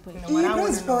praise poetry. What I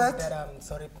want to know is that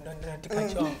sorry not to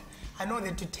cut you off. I know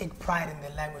that you take pride in the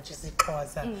language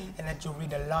isiXhosa, and that you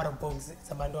read a lot of books. It's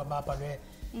abantu ababhalwe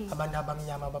abantu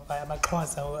abamnyama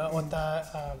abaXhosa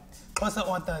Xhosa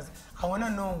authors. I want to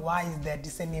know why is that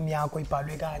isename yakho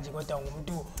ibhalwe kanje kodwa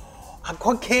ngumuntu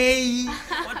okay,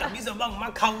 what are you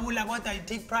Macaula? What I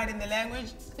take pride in the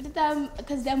language?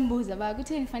 Because them buza ba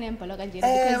kutheni fanele mbhalo kanje,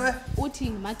 because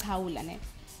uthi Macaula ne,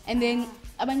 and then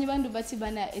abanye bantu bathi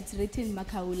bana it's written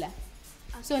Macaula.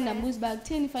 So nambuza ba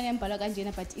kutheni fanele mbhalo kanje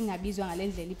but ingabizwa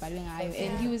ngalendlela ibhalwe ngayo,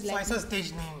 and he was like, so I saw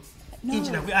stage name. No.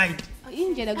 Indlela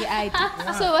kwi-ID.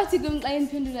 So what you going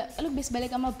to look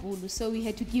besbaleka amabhulu, so we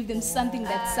had to give them something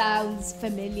that sounds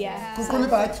familiar.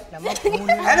 Exactly.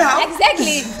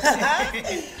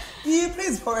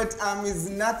 Praise poet is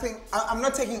nothing. I'm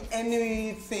not taking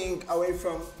anything away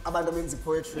from Abandon's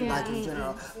poetry, like in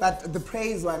general, but the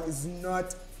praise one is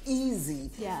not easy.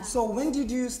 So when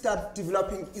did you start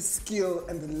developing a skill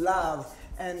and the love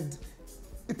and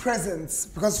the presence?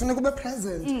 Because when you go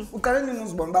present, because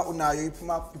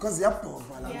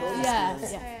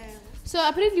so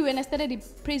apparently when I started the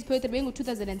praise poetry in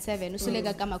 2007,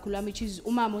 which is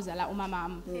umama uzala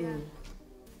umama.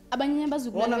 Abanye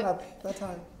bazukula that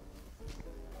time.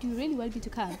 Do you really want me to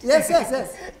count? Yes.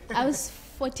 I was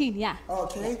 14, yeah.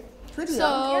 Okay. Pretty young.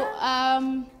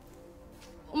 So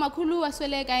umakhulu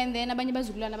wasweleka, and then abanye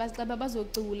bazukulwana bazicaba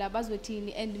bazocula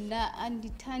bazothini, and mina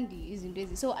andithandi izinto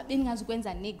ezi, so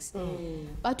bengingazukwenza next.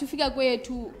 But ufika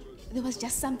kwethu there was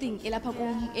just something elapha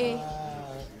kum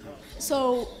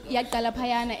so yaqala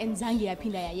phayana and zange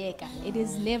yaphinda yayeka. It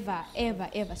is never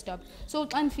ever stopped. So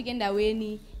xa ndifika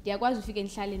endaweni ndiyakwazi ufika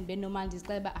endihlaleni be normal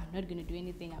ndizixela I'm not going to do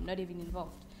anything, I'm not even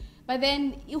involved. But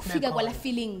then ufika kwala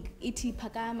feeling ithi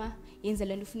phakama yenza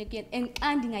lento ufuneka, and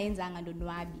xa ndingayenzanga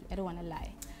ndonwabi, I don't want to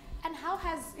lie. And how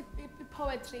has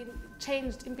poetry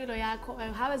changed impilo yakho,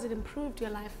 or how has it improved your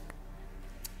life?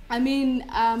 I mean,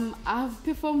 I've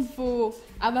performed for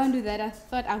abantu that I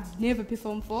thought I've never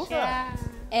performed for.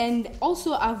 And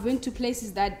also I've went to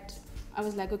places that I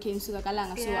was like, okay, in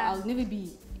Sudakalanga, so I'll never be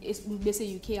in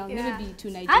UK, I'll never be to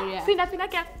Nigeria.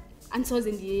 And so I was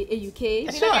in the UK.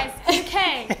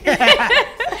 UK.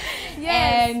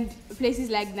 And places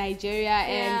like Nigeria,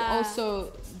 and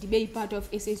also the Bay part of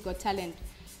SA's Got Talent.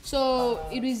 So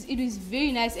it was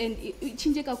very nice, and it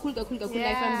changed a cool life,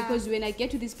 because when I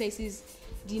get to these places,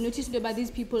 do you notice about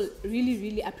these people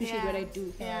really appreciate what I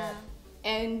do.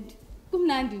 And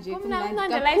kumnandi. What I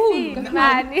want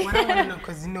to know,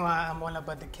 because you know I'm all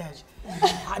about the cash.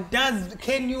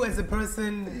 Can you as a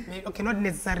person, okay, not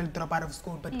necessarily drop out of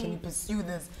school, but can you pursue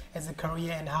this as a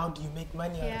career, and how do you make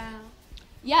money out of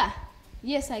it?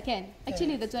 Yes, I can.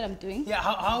 Actually, that's what I'm doing.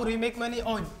 How do you make money?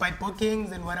 Oh, by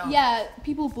bookings and what else? Yeah,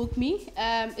 people book me,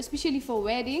 especially for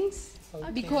weddings.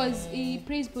 Because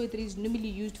praise poetry is normally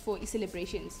used for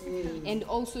celebrations, and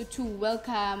also to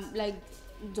welcome, like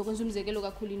in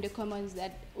the commons,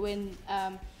 that when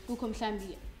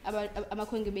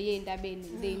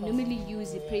they normally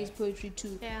use the praise poetry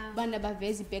to banda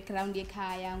bavezi background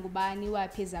yekhaya ngubani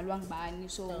waphi ezalwa ngubani,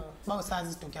 so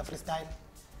freestyle.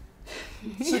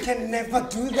 She can never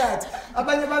do that.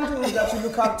 Abanye bantu that you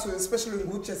look up to, especially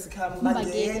Siyakha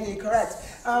Macaula, correct?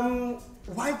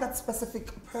 Why that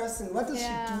specific person? What does she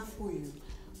do for you?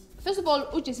 First of all,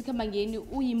 Siyakha Macaula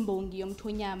uyimbongi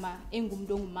yomthonyama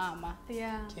engumuntu ongumama.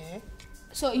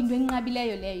 So into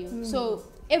enqabileyo leyo. So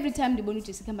every time ndibona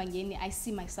Siyakha Macaula, I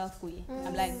see myself kuye.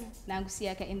 I'm like, nangu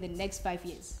Siyakha in the next 5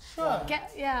 years.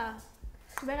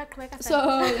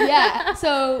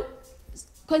 So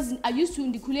because I used to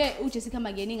ndikhule Siyakha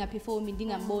Macaula ngaperform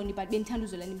ndingamboni, but benthanda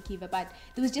uzola nimkhiva, but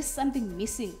there was just something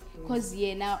missing, because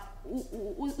now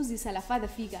uzisa la father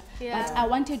figure, but I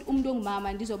wanted umuntu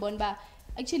ongumama ndizobona ba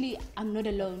actually I'm not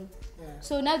alone.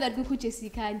 So now that kukho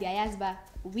Siyakha ndiyayazi ba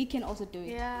we can also do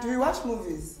it. Do you watch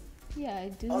movies? Yeah, I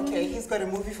do. Okay, he's got a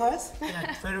movie for us.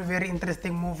 Yeah, very, very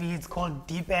interesting movie. It's called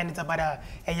Deep End. It's about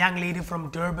a young lady from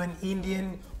Durban,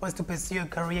 Indian, wants to pursue a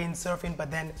career in surfing, but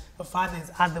then her father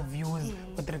has other views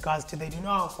with regards to that. You know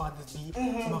how fathers be.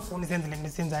 My phone is in the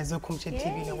since I saw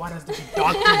TV and what has to be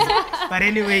doctors. But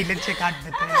anyway, let's check out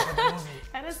the trailer for the movie.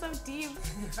 That is so deep.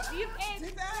 Deep end.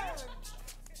 Deep end.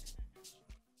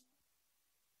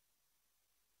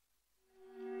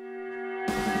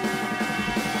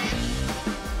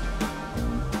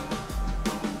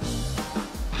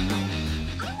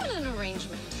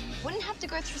 Wouldn't have to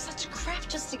go through such crap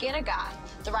just to get a guy.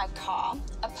 The right car,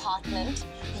 apartment,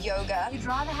 yoga. You'd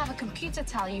rather have a computer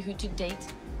tell you who to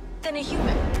date than a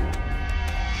human.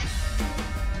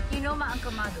 You know my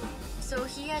Uncle Madhu, so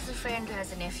he has a friend who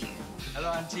has a nephew. Hello,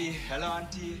 Auntie. Hello,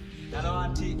 Auntie. Hello,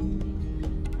 Auntie.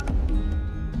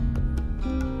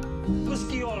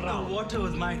 Whiskey all round. The water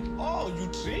was mine. Oh, you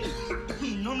drink?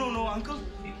 No, Uncle.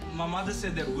 My mother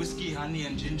said that whiskey, honey,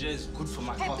 and ginger is good for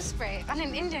my Pepper cough. spray on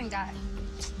an Indian guy.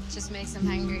 Just makes them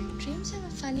hungry. Dreams have a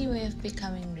funny way of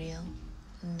becoming real.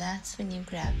 And that's when you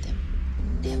grab them.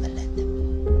 Never let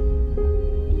them.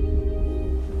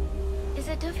 Is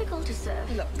it difficult to surf?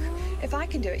 Look, if I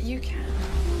can do it, you can.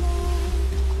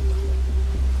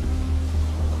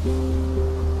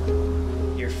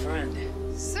 Your friend.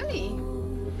 Sunny,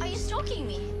 Are you stalking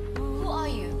me? Who are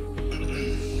you?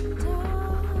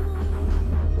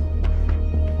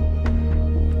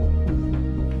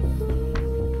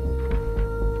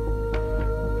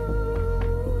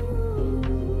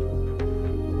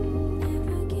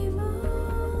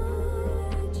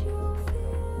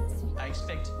 I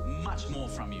expect much more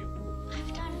from you.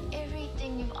 I've done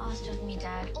everything you've asked of me,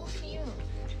 Dad. All for you.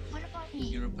 What about me?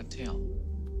 You're a Patel.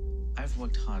 I've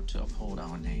worked hard to uphold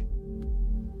our name.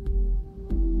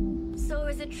 So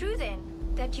is it true then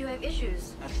that you have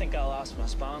issues? I think I'll ask my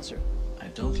sponsor. I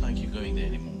don't like you going there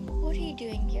anymore. What are you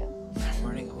doing here? I'm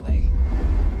running away.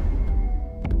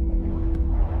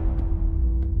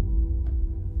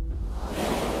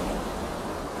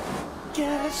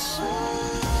 Yes,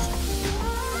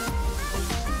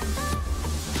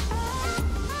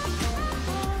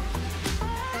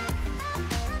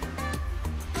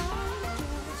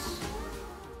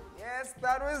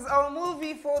 that was our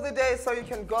movie for the day. So you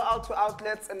can go out to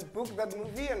outlets and book that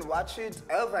movie and watch it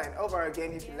over and over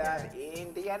again if you love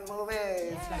Indian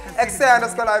movies.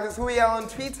 Ekse_live is who we are on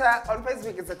Twitter. On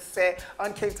Facebook, it's Ekse.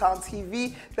 On Cape Town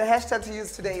TV, the hashtag to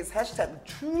use today is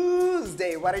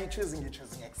 #Tuesday. What are you choosing? You're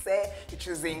choosing Ekse. You're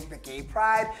choosing the gay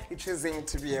pride. You're choosing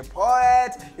to be a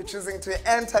poet. You're choosing to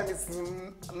enter Miss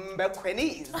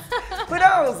Mbekwennesse. Who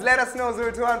knows? Let us know.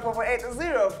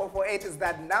 021-448-0448 is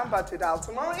that number to dial.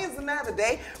 Tomorrow is another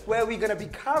day where we're going to be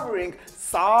covering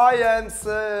sciences.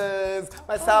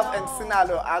 Myself and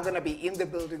Sinalo are going to be in the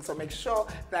building, so make sure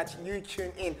that you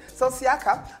tune in. So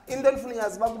Siyakha, into endifuna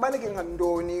yazi kubaleke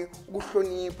ngandoni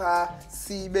ukuhlonipha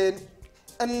sibe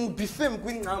and befem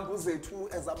kwingqambo zethu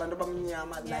as abantu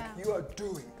abamnyama like you are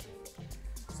doing.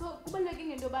 So kubaluleke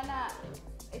ngento bana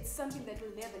it's something that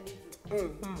will never leave you.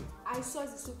 I saw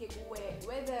zisuke kuwe,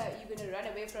 whether you're going to run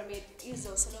away from it,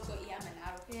 izosoloko ihamba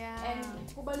nawe. And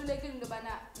kubaluleke into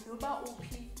bana noba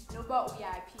uphi, noba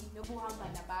uyaphi, noba uhamba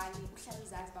nabani, uhlala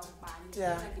uzazi ba ubani,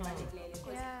 ubalekile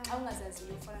because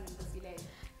awungazaziyo ufana nomuntu ofileyo.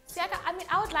 Siyakha, I mean,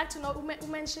 I would like to know,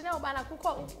 umentioned ubana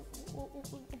kukho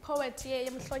poet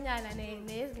yemhlonyana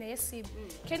neyesiba.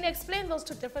 Can you explain those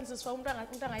two differences for umuntu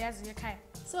angayaziyo ekhaya?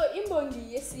 So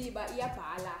imbongi yesiba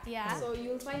iyabhala. So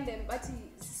you'll find them but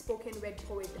spoken word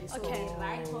poetry. So they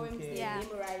write poems, they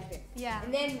memorize them.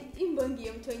 And then imbongi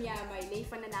yomthonyama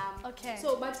ineyifana nami.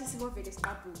 So bathi simovele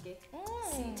siqabuke.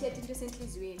 Sithethe into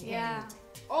esenhlizweni.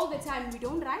 All the time we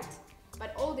don't write.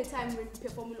 But all the time when we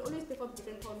perform, we'll always perform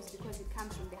different poems because it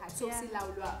comes from the heart. So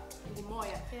silawulwa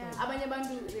ngumoya. Abanye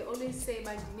abantu they always say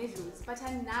bandinedlozi, but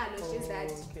analo it's just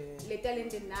that le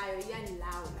talent nayo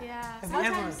iyanilawula. Have you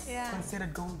ever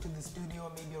considered going to the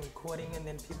studio, maybe a recording, and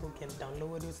then people can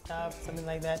download your stuff, something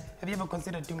like that? Have you ever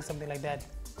considered doing something like that?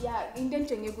 Yeah,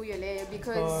 intention kuyo leyo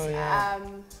because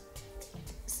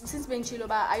since benchilo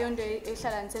ba ayonto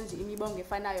ehlala nsenze imibongo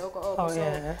efanayo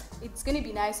so it's going to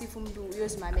be nice if umuntu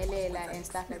uyozimamelela and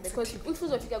stuff like that because if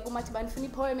uzofika kumathi banifuna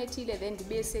ipoem ethile then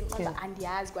ndibe senqoba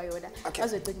andiyazi kwayona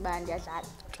bazocinga ba ndiyadlala.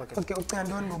 Okay,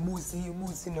 ucandoni ngobusi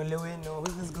noLeweno,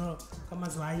 who's this girl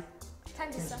kamazwayi?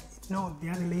 Thandisa. No, the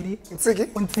other lady.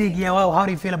 Unsiki. Yeah, well, how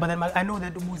do you feel about that? I know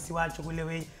that ubusi wacho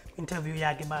kulewe interview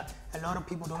yakhe, but a lot of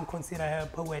people don't consider her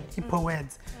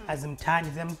poets as mthandi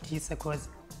zemdisa because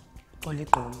how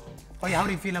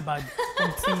do you feel about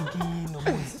Unsiki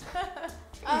nobusi?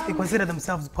 They consider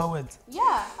themselves poets.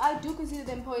 Yeah, I do consider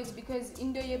them poets because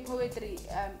in the poetry,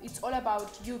 it's all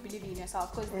about you believing in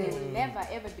yourself because they will never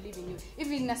ever believe in you.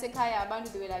 Even Nasekaya,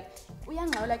 they were like,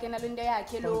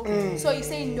 so you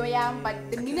say Indoyam, but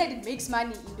the minute it makes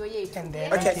money, Indoye.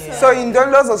 Okay, so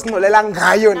Indonlozo sinolela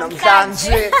ngayo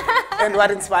namhlanje, and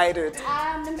what inspired it?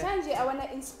 Namhlanje, I want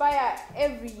to inspire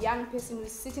every young person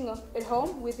who's sitting at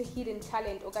home with a hidden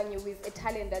talent, or with a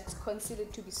talent that's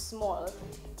considered to be small.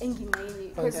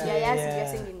 Because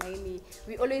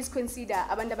we always consider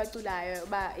abantu abaculayo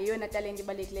ba eyona talent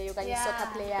ibalulekileyo kanye soccer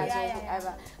players or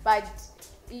whatever, but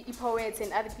poets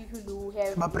and other people who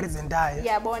have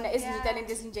bapresentayo bona ezinye talent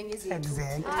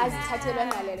ezinjengezethu azithathelwa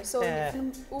ngalelo. So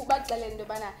ubaxelela into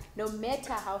bana no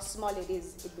matter how small it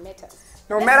is, it matters.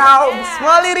 No matter how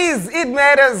small it is, it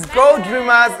matters. Go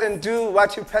dreamers and do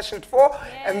what you're passionate for.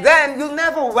 And then you'll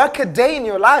never work a day in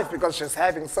your life because just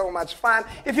having so much fun.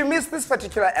 If you missed this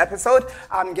particular episode,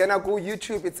 I'm gonna go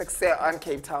YouTube. It's Ekse on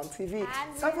Cape Town TV.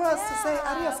 Something else to say,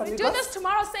 adios, amigos. We do this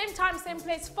tomorrow, same time, same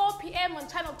place, 4 p.m. on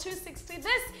channel 260.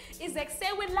 This is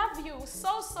Ekse. We love you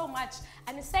so, so much.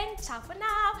 And it's saying ciao for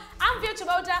now. I'm Beauty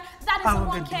Boda. That is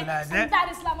Malwande and that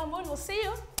is Lama Moon. We'll see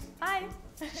you. Bye.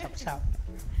 Ciao, ciao.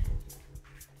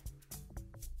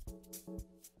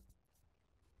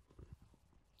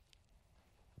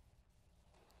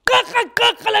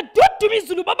 Kakala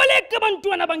tutumizulu babaleke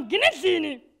bantwana bangena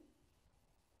endlini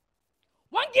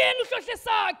wangena uhlohle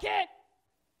sakhe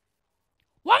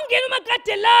wangena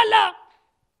umakade lala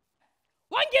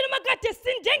wangena umakade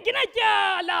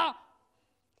sinjengenatyala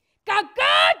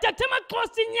kakade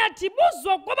themaxhosa inyathi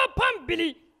buzwa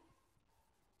kwabaphambili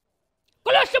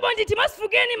kolahlobo ndithi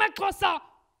masifukeni maxhosa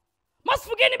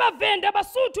masifukeni bavenda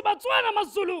basuthu batswana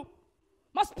mazulu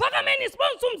masiphakameni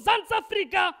sibonisa uMzantsi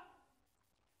Afrika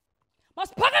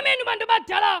masiphakameni bantu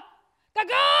badala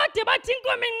kakade bathi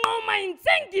inkomo enqoma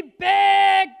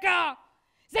insengibheka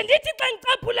sendithi xa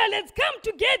ngicaphula let's come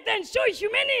together and show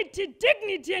humanity,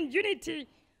 dignity and unity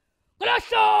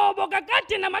kolahlobo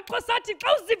kakade namaxhosa athi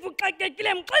xa uziva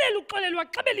uxakekile mxelele uxolele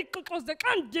waxabela ixoxoze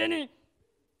xa ndini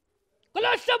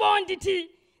kolahlobo ndithi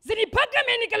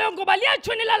ziniphakameni ke leyo ngoba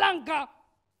liyatshonela langa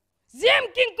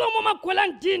ziyemka inkomo magwala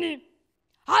ndini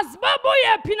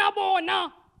azibabuye phi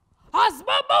nabona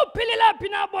azibaba uphilela phi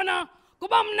nabona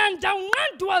kuba mnanda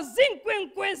unqandwa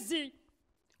zinkwenkwezi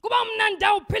kuba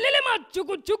mnanda uphelele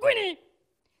majukujukwini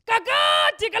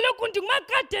kakade kaloku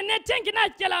ndingumakade nethengi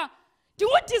natyela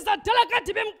ndingudiza dala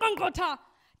kade bemqongqotha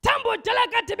thambo dala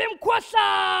kade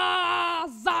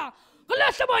bemkhohlaza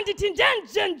kolahlobo ndithi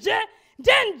njenjenje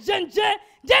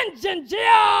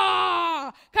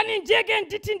kani njeke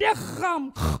ndithi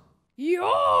nderham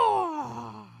yo.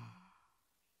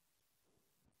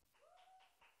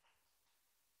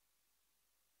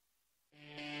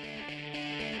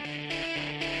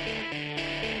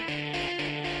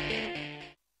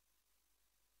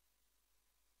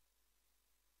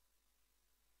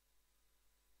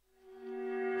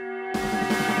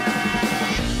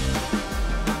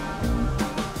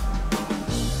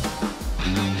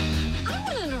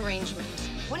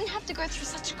 Go through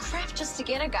such crap just to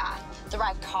get a guy. The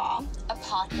right car,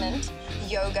 apartment,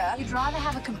 yoga. You'd rather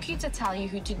have a computer tell you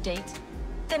who to date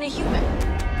than a human.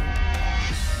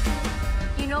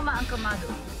 You know my Uncle Madhu,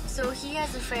 so he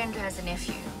has a friend who has a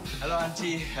nephew. Hello,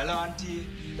 auntie. Hello, auntie.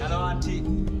 Hello, auntie.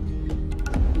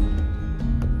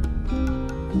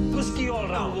 Whiskey all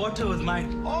round. Water with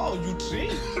mine. Oh, you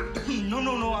drink?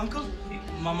 No, uncle.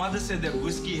 My mother said that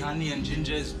whiskey, honey, and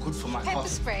ginger is good for my Pepper cough.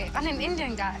 spray on an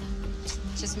Indian guy.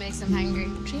 Just makes them hungry.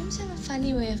 Dreams have a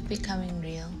funny way of becoming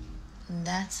real. And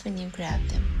that's when you grab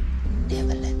them.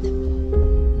 Never let them go.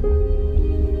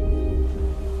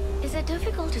 Is it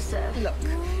difficult to serve? Look,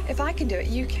 if I can do it,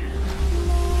 you can.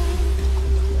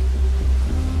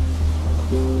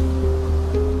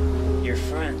 Your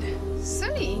friend.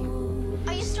 Sunny,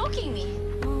 are you stalking me?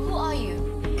 Who are you?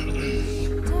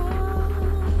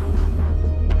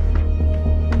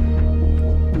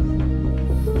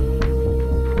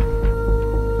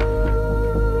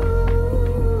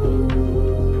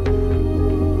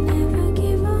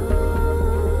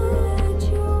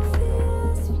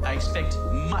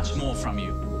 From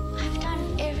you. I've done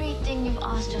everything you've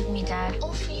asked of me, Dad.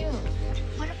 All for you.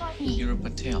 What about me? You're a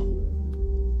Patel.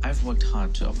 I've worked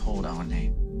hard to uphold our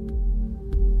name.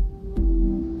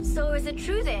 So is it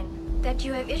true then that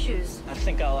you have issues? I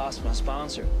think I'll ask my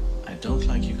sponsor. I don't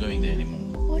like you going there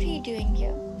anymore. What are you doing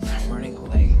here? I'm running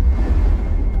away.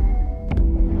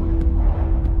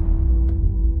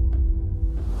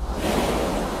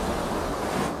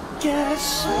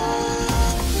 Guess